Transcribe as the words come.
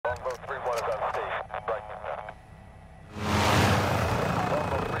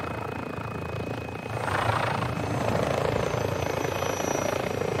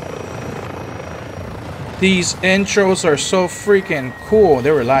These intros are so freaking cool.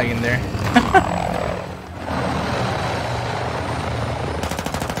 They were lagging there.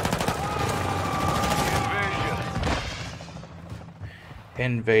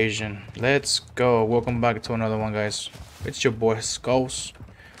 Invasion. Let's go. Welcome back to another one, guys. It's your boy Skulls.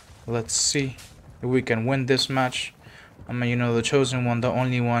 Let's see if we can win this match. I mean, you know, the chosen one, the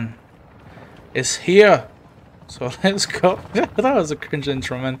only one, is here. So let's go. That was a cringe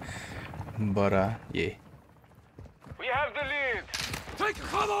intro, man. But yeah. We have the lead. Take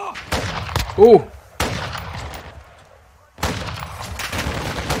cover. Ooh.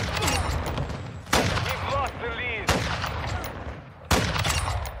 We've lost the lead.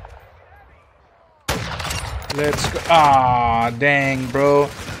 Let's go. Ah, dang, bro.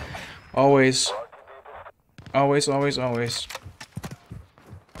 Always. Always.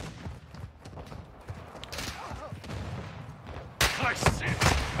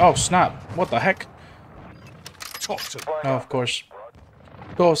 Oh, snap. What the heck? Oh, of course.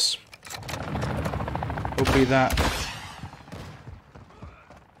 Of course. Will be that.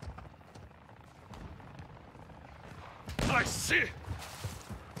 I see.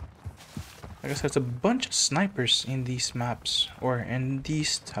 I guess there's a bunch of snipers in these maps, or in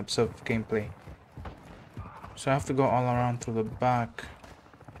these types of gameplay. So I have to go all around through the back.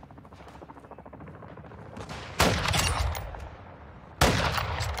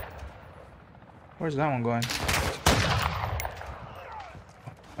 Where's that one going?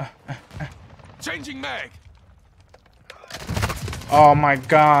 Changing mag. Oh my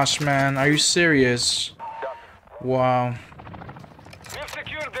gosh, man. Are you serious? Wow. We've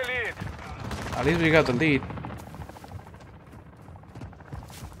secured the lead. At least we got the lead.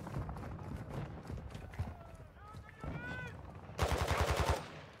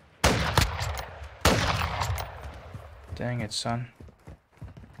 Dang it, son.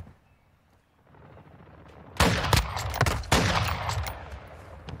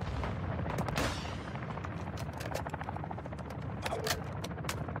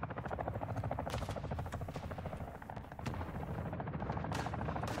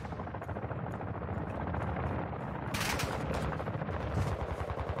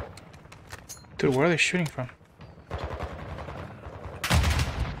 Dude, where are they shooting from?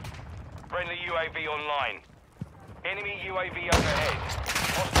 Friendly UAV online. Enemy UAV overhead.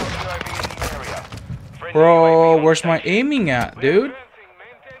 Hostile UAV in the area. Friendly Bro, UAV on where's my station. aiming at, We're dude? advancing.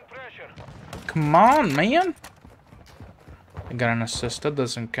 Maintain pressure. Come on, man. I got an assist. That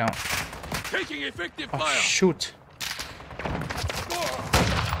doesn't count. Taking effective Oh, fire. shoot.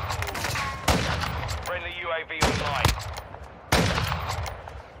 Friendly UAV online.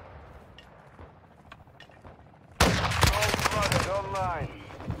 Online.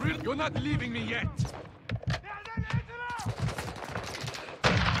 You're not leaving me yet.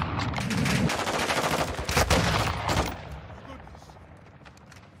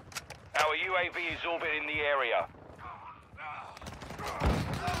 Our UAV is orbiting the area.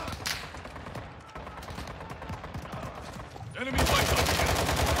 Enemy fighter.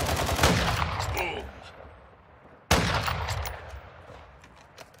 Boom.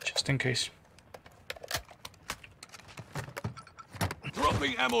 Just in case.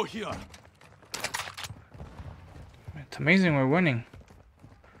 Dropping ammo here. It's amazing we're winning.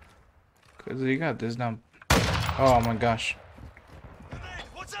 Because you got this now. Oh my gosh.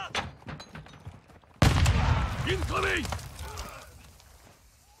 What's up? Incoming!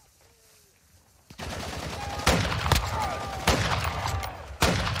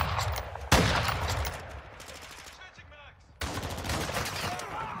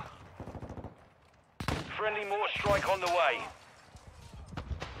 Friendly mortar strike on the way.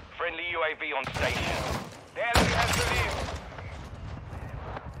 Friendly UAV on station. The enemy has the lead.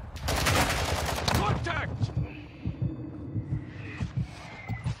 Contact!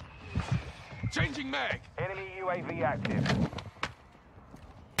 Changing mag. Enemy UAV active.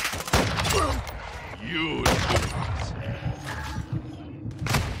 You.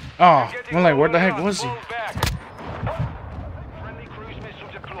 Oh, I'm like, where the heck was he? Fall back. Friendly cruise missile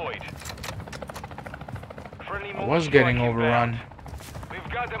deployed. Friendly I mortar was getting strike overrun. inbound. We've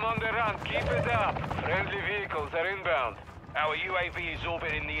got them on the run. Keep it up. Friendly vehicles are inbound. Our UAV is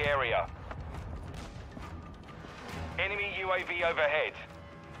orbiting the area. Enemy UAV overhead.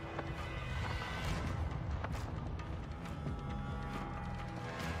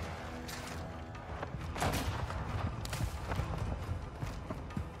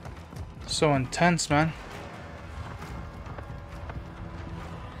 So intense, man.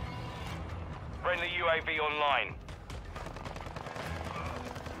 Friendly UAV online.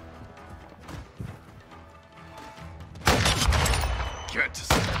 Get.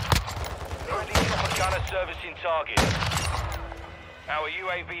 Friendly chopper gunner servicing target. Our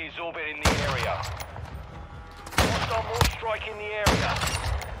UAV is orbiting the area. Hostile more strike in the area.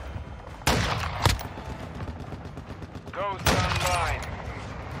 Ghost online.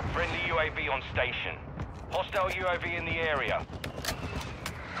 Friendly UAV on station. Hostile UAV in the area.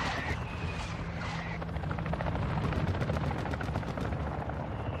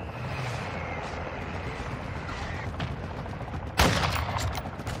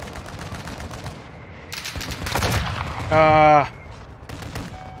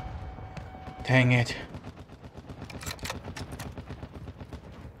 Dang it.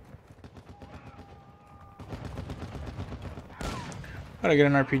 Gotta get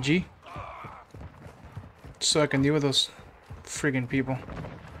an RPG so I can deal with those friggin' people.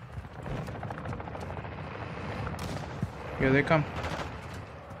 Here they come.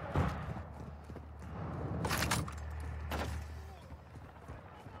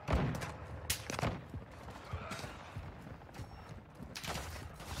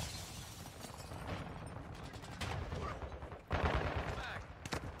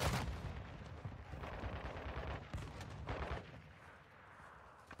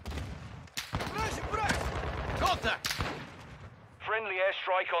 Friendly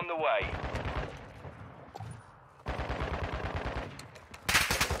airstrike on the way.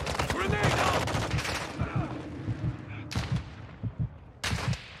 Grenade out!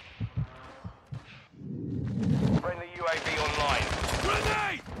 Friendly UAV online.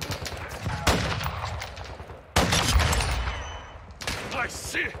 Grenade! I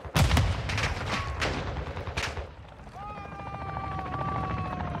see!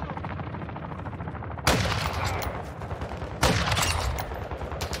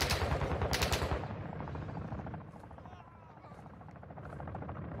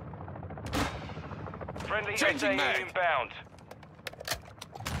 Friendly Changing mag. inbound.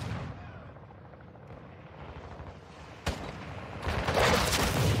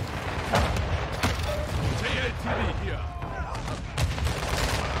 JLTV here.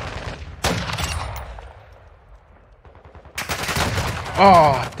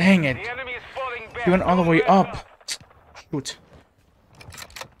 Oh, dang it. The enemy is falling back. He went all the way up. Shoot.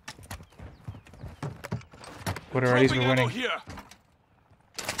 But already we're winning. Here.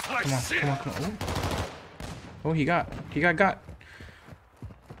 Come on, come on, come on. Oh, he got.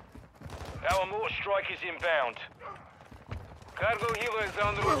 Our mortar strike is inbound. Cargo helo is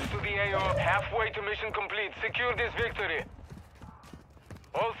en route to the AO. Halfway to mission complete. Secure this victory.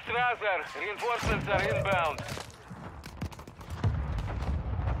 All Strasser, reinforcements are inbound.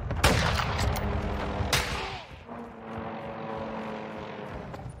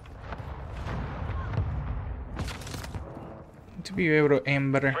 To be able to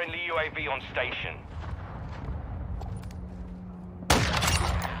aim better. Friendly UAV on station.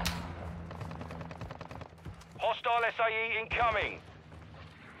 Hostile SAE incoming.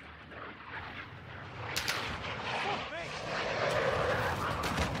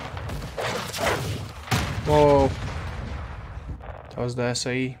 Whoa. That was the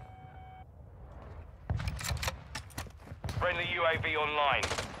SAE. Friendly UAV online.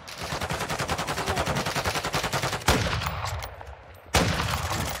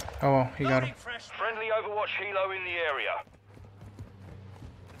 Oh well, he got him. Friendly Overwatch helo in the area.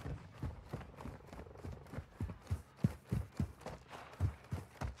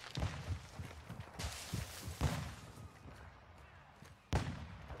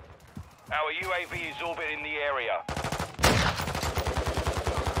 Our UAV is orbiting the area.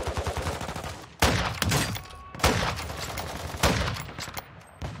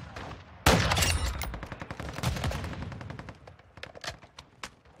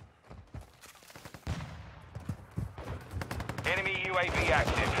 Enemy UAV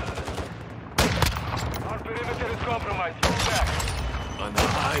active. Our perimeter is compromised. Move back. An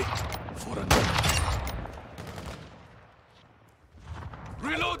eye for an eye.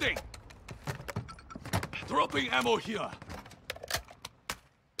 Reloading. Dropping ammo here.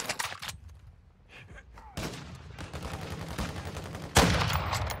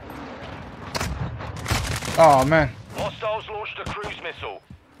 Oh man. Hostiles launched a cruise missile.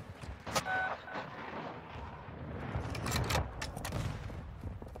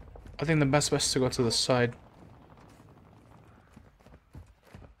 I think the best bet is to go to the side.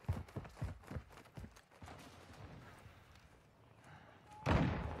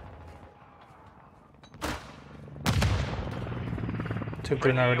 If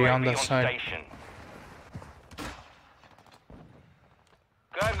they're not already on that side. Station.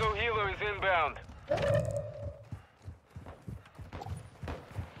 Cargo helo is inbound.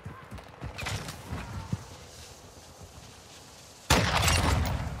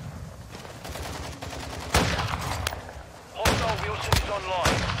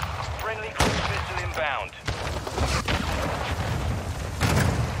 inbound.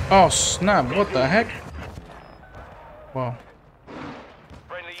 Oh snap, what the heck? Wow.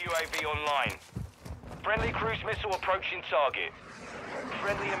 Friendly UAV online. Friendly cruise missile approaching target.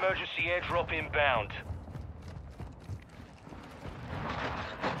 Friendly emergency airdrop inbound.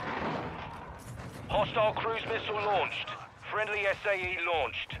 Hostile cruise missile launched. Friendly SAE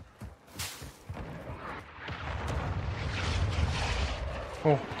launched.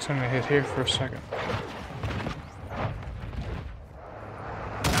 Oh, it's gonna hit here for a second. Our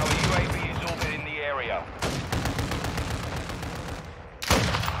UAV is orbiting the area.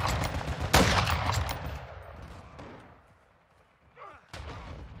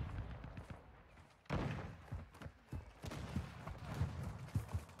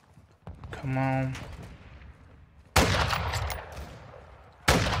 Come on.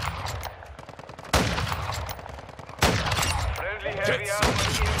 Friendly heavy armor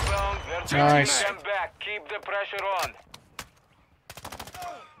inbound. They're Nice. taking them back. Keep the pressure on.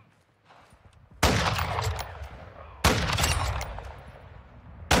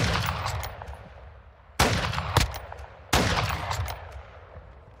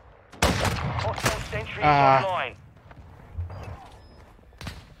 Hostile sentry is online.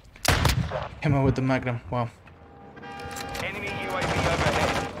 Came out with the Magnum. Wow. Enemy UAV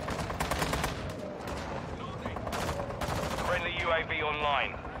overhead. Friendly UAV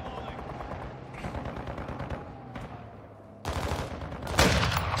online.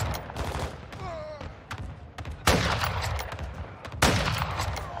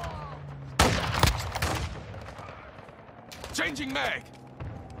 Changing mag.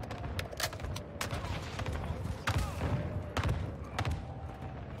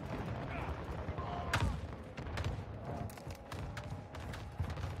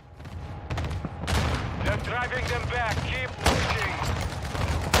 They're driving them back. Keep pushing.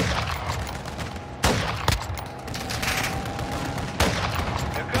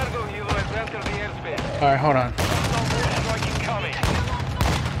 The cargo helo has entered the airspace. Alright, hold on. Hostile strike incoming.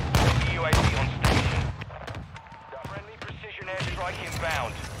 UAV on station. Friendly precision airstrike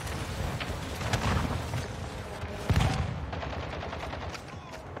inbound.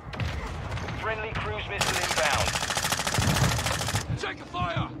 Friendly cruise missile inbound. Check the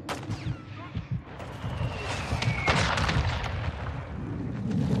fire.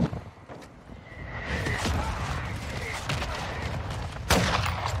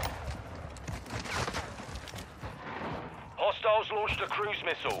 Hostiles launched a cruise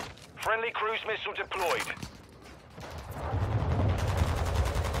missile. Friendly cruise missile deployed.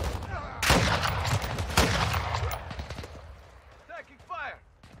 Taking fire.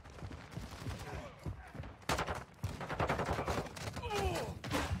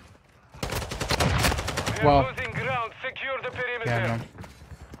 We're Wow. losing ground. Secure the perimeter. Yeah, man.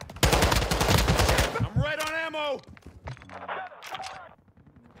 I'm right on ammo.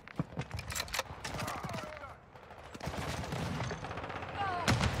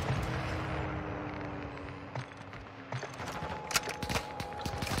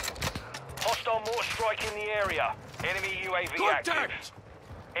 Hostile mortar strike in the area. Enemy UAV active. Contact.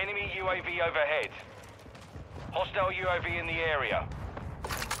 Enemy UAV overhead. Hostile UAV in the area.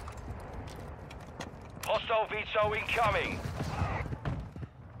 Hostile VTOL incoming.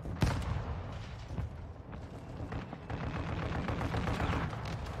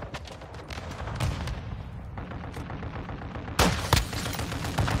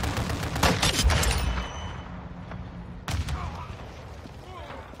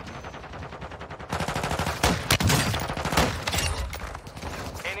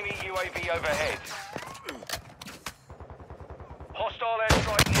 Enemy UAV overhead. Hostile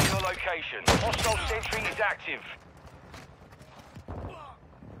airstrike near your location. Hostile sentry is active.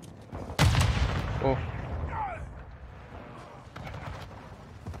 Oh.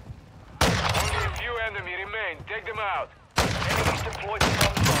 Only a few enemy remain. Take them out. Enemies deployed to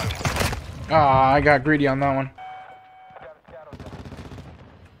bomb zone. Ah, I got greedy on that one.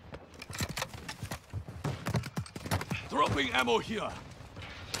 Dropping ammo here.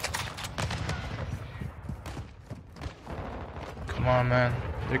 Come on, man.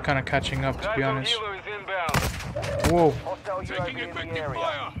 They're kind of catching up, to be Cargo honest. helo is inbound. Whoa. Hostile Taking UAV in the effective area.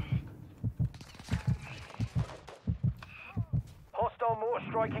 fire. Hostile mortar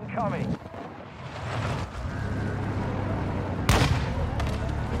strike incoming.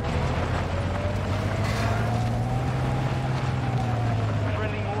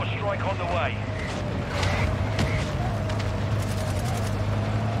 Friendly mortar strike on the way.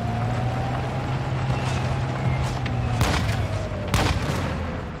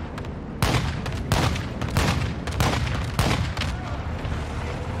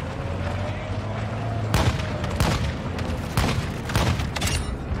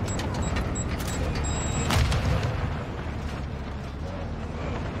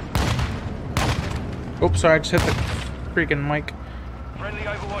 Oops, sorry, I just hit the freaking mic. Friendly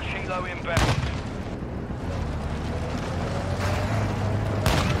Overwatch helo inbound.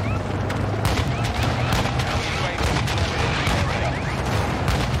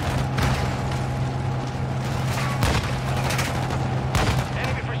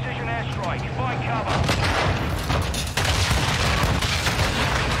 Enemy precision airstrike. Find cover.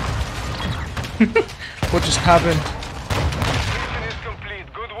 What just happened? Mission is complete.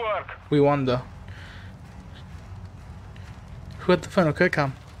 Good work. We won though. Who had the final kill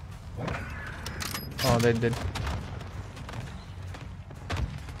cam? Oh, they did.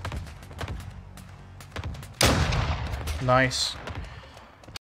 Nice.